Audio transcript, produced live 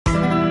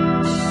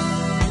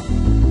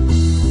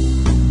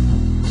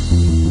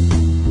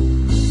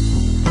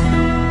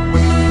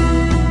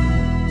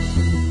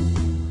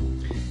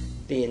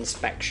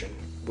inspection,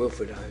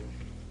 Wilfred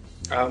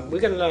Owen.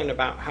 We're going to learn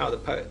about how the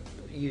poet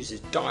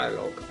uses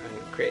dialogue and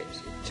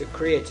to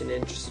create an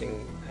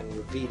interesting and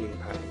revealing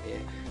poem here.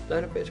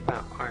 Learn a bit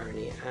about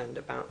irony and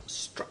about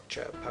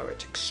structure,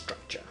 poetic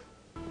structure.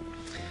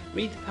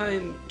 Read the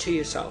poem to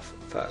yourself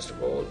first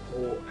of all,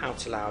 or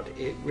out aloud.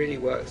 It really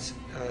works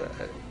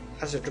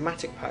as a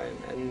dramatic poem,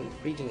 and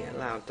reading it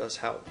aloud does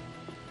help.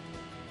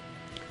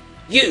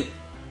 "You!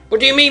 What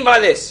do you mean by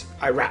this?"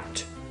 I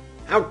rapped.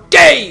 "How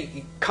dare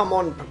you come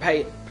on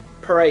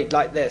parade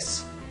like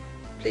this?"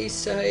 "Please,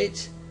 sir,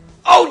 it's..."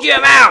 "Hold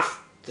your mouth!"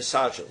 the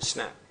sergeant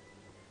snapped.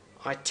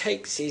 "I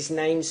takes his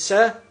name,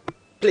 sir.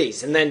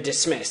 Please, and then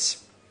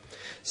dismiss."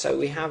 So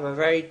we have a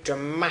very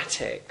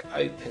dramatic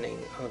opening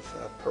of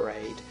a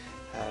parade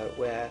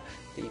where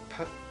the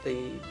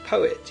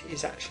poet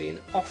is actually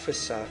an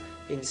officer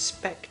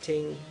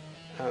inspecting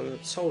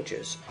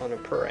soldiers on a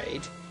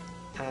parade,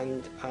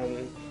 and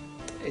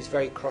is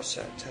very cross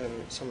at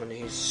someone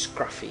who's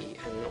scruffy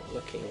and not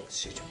looking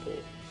suitable.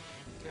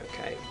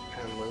 Okay,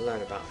 and we'll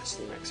learn about this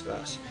in the next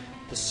verse.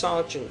 The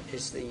sergeant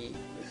is the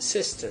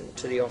assistant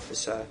to the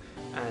officer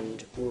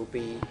and will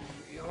be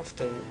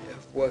often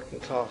of working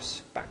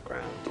class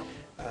background,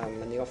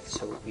 and the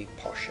officer will be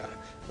posher.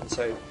 And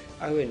so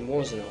Owen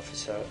was an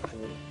officer,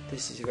 and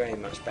this is very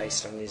much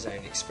based on his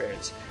own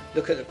experience.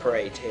 Look at the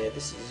parade here.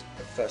 This is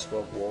the First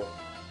World War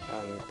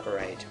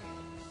parade.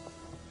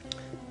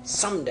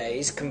 "Some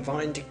days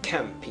confined to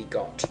camp he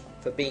got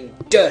for being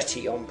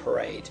dirty on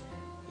parade.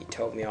 He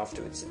told me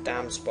afterwards the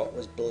damn spot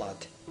was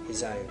blood,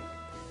 his own."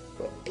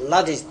 "Well,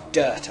 blood is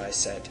dirt," I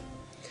said.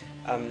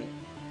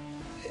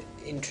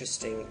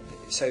 Interesting.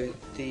 So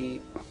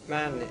the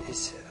man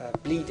is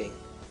bleeding,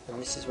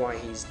 and this is why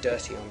he's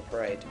dirty on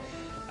parade.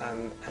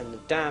 And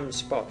the damn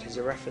spot is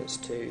a reference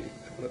to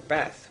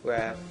Macbeth,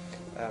 where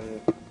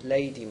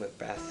Lady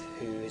Macbeth,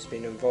 who has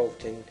been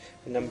involved in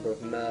a number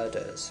of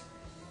murders,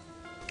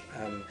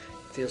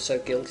 feels so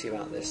guilty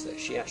about this that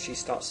she actually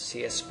starts to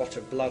see a spot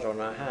of blood on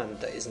her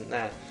hand that isn't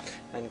there,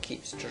 and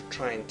keeps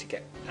trying to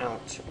get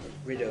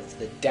rid of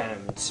the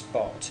damned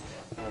spot,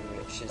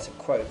 which is a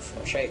quote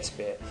from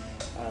Shakespeare,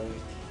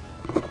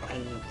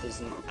 and there's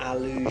an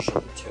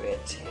allusion to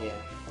it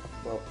here.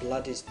 "Well,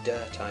 blood is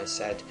dirt," I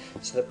said.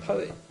 So the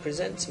poet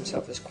presents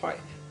himself as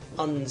quite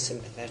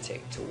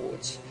unsympathetic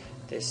towards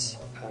this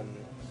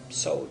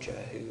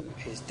soldier who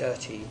is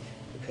dirty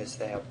because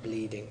they are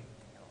bleeding.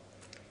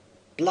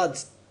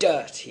 "Blood's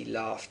dirt," he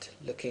laughed,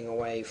 looking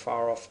away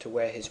far off to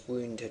where his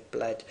wound had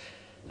bled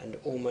and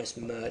almost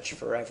merged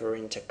forever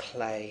into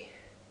clay.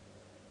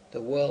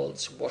 "The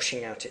world's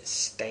washing out its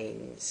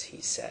stains,"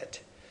 he said.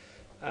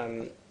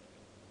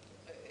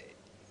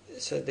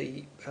 So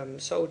the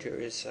soldier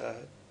is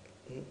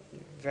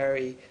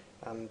very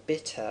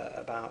bitter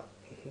about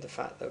the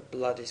fact that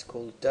blood is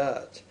called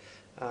dirt,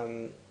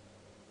 and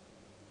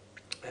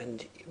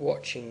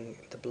watching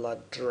the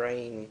blood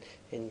drain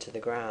into the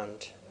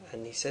ground.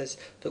 And he says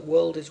the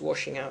world is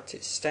washing out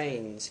its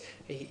stains.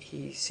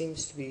 He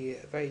seems to be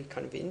a very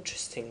kind of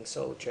interesting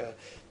soldier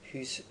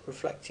who's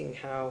reflecting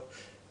how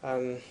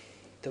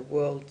the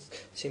world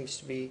seems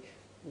to be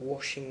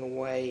washing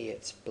away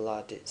its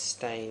blood, its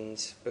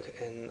stains,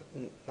 and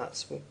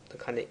that's the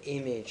kind of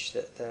image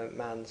that the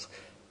man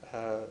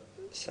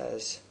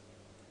says.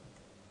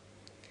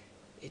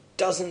 "It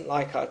doesn't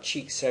like our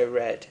cheeks so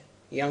red,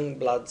 young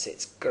blood's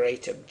its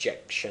great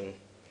objection.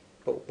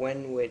 But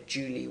when we're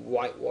duly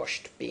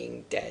whitewashed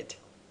being dead,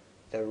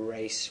 the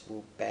race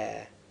will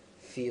bear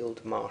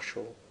Field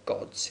Marshal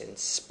God's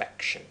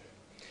inspection."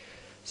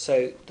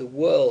 So the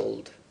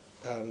world,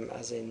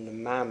 as in the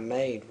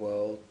man-made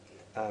world,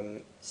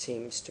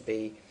 seems to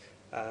be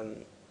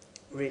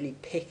really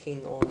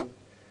picking on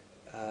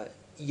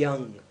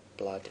young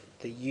blood,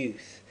 the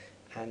youth,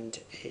 and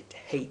it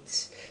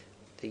hates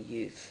the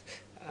youth,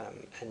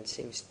 and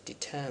seems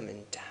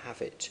determined to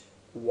have it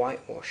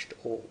whitewashed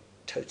or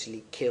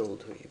totally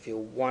killed. If you're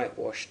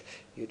whitewashed,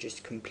 you're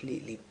just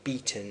completely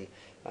beaten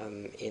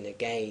in a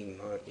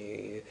game, aren't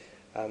you?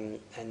 And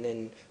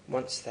then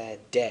once they're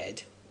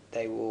dead,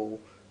 they will,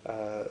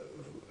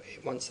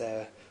 once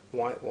they're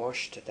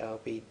whitewashed, they'll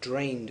be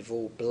drained of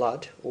all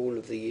blood, all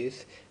of the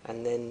youth,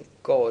 and then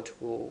God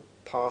will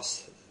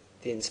pass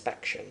the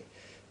inspection.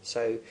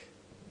 So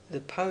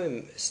the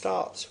poem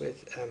starts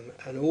with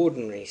an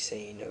ordinary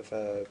scene of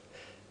a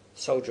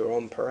soldier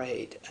on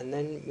parade, and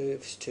then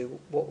moves to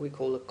what we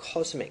call a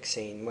cosmic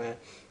scene, where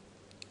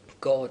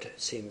God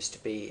seems to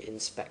be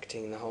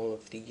inspecting the whole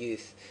of the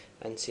youth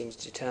and seems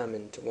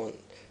determined to want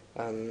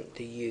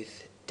the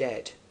youth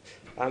dead.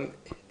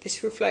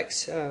 This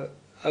reflects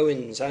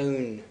Owen's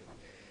own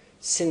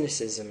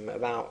cynicism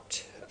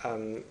about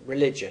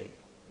religion.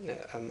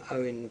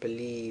 Owen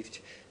believed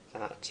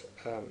that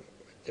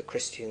the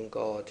Christian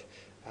God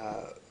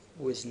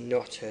was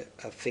not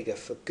a figure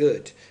for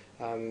good,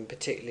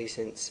 particularly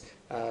since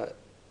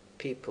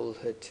people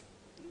had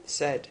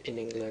said in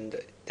England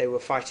that they were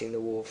fighting the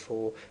war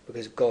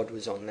because God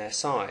was on their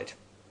side.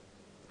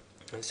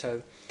 And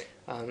so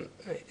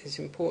it's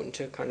important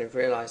to kind of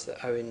realise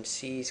that Owen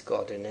sees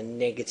God in a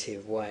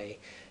negative way.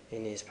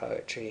 in his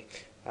poetry.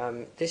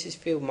 This is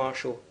Field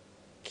Marshal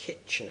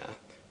Kitchener.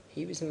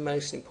 He was the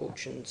most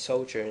important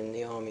soldier in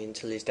the army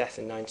until his death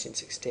in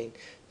 1916.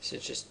 This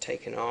was just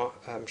taken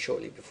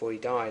shortly before he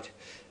died.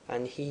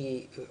 And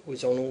he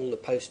was on all the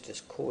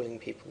posters calling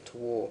people to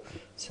war.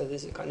 So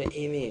there's a kind of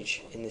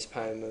image in this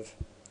poem of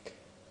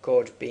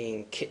God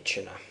being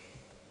Kitchener.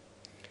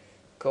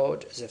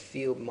 God as a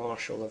field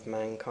marshal of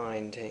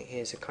mankind.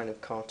 Here's a kind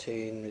of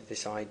cartoon with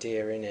this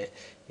idea in it,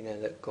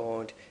 that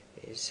God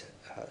is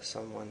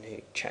someone who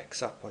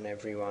checks up on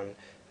everyone,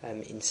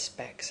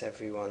 inspects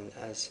everyone,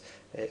 as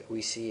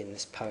we see in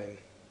this poem.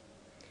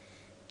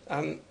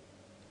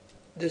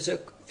 There's a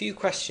few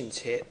questions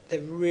here.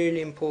 They're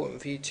really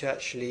important for you to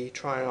actually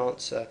try and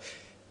answer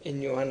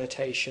in your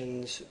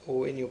annotations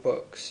or in your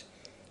books,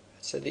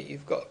 so that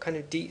you've got a kind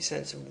of deep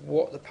sense of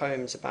what the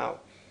poem's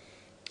about.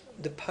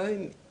 The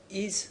poem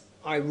is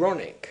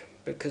ironic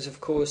because, of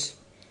course,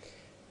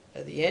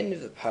 at the end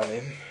of the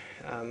poem,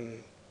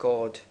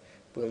 God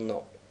will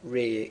not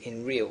really,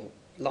 in real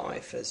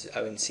life, as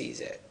Owen sees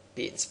it,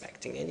 be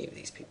inspecting any of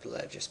these people.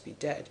 They'll just be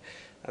dead.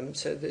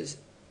 So there's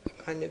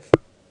a kind of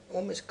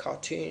almost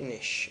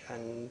cartoonish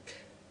and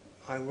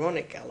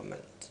ironic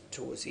element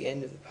towards the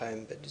end of the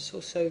poem, but it's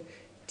also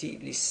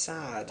deeply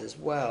sad as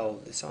well,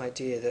 this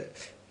idea that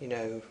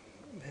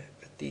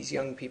these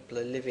young people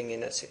are living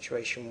in a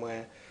situation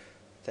where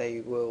they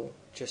will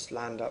just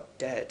land up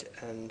dead,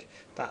 and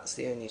that's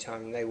the only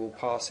time they will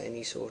pass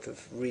any sort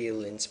of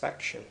real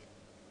inspection.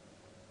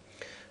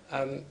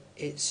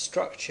 It's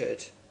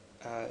structured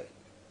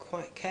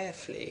quite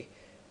carefully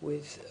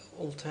with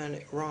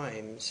alternate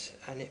rhymes,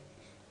 and it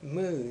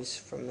moves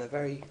from a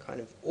very kind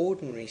of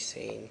ordinary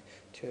scene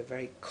to a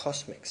very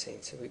cosmic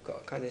scene, so we've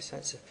got a kind of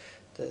sense of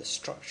the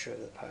structure of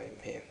the poem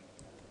here.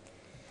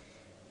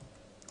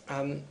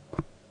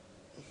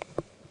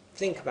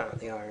 Think about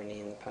the irony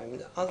in the poem.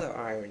 There are other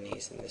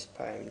ironies in this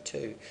poem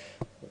too.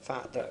 The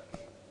fact that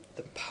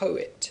the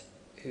poet,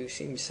 who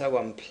seems so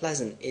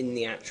unpleasant in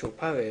the actual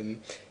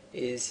poem,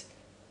 is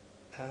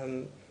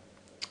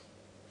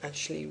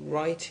actually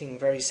writing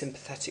very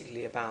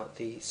sympathetically about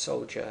the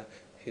soldier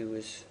who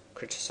was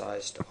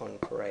criticised on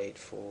parade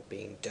for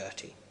being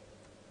dirty.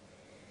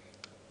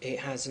 It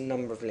has a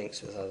number of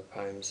links with other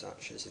poems,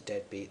 such as The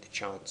Deadbeat, The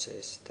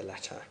Chances, The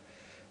Letter,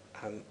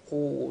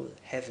 all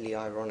heavily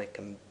ironic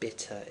and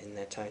bitter in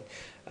their tone.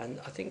 And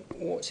I think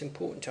what's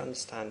important to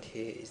understand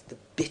here is the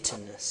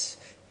bitterness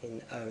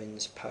in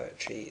Owen's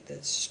poetry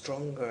that's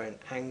stronger and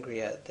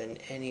angrier than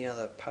any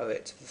other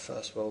poet of the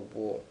First World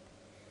War.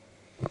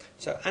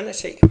 So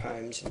annotate your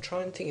poems and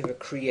try and think of a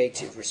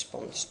creative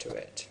response to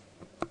it,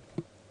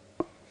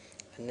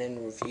 and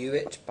then review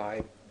it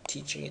by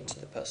teaching it to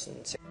the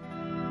person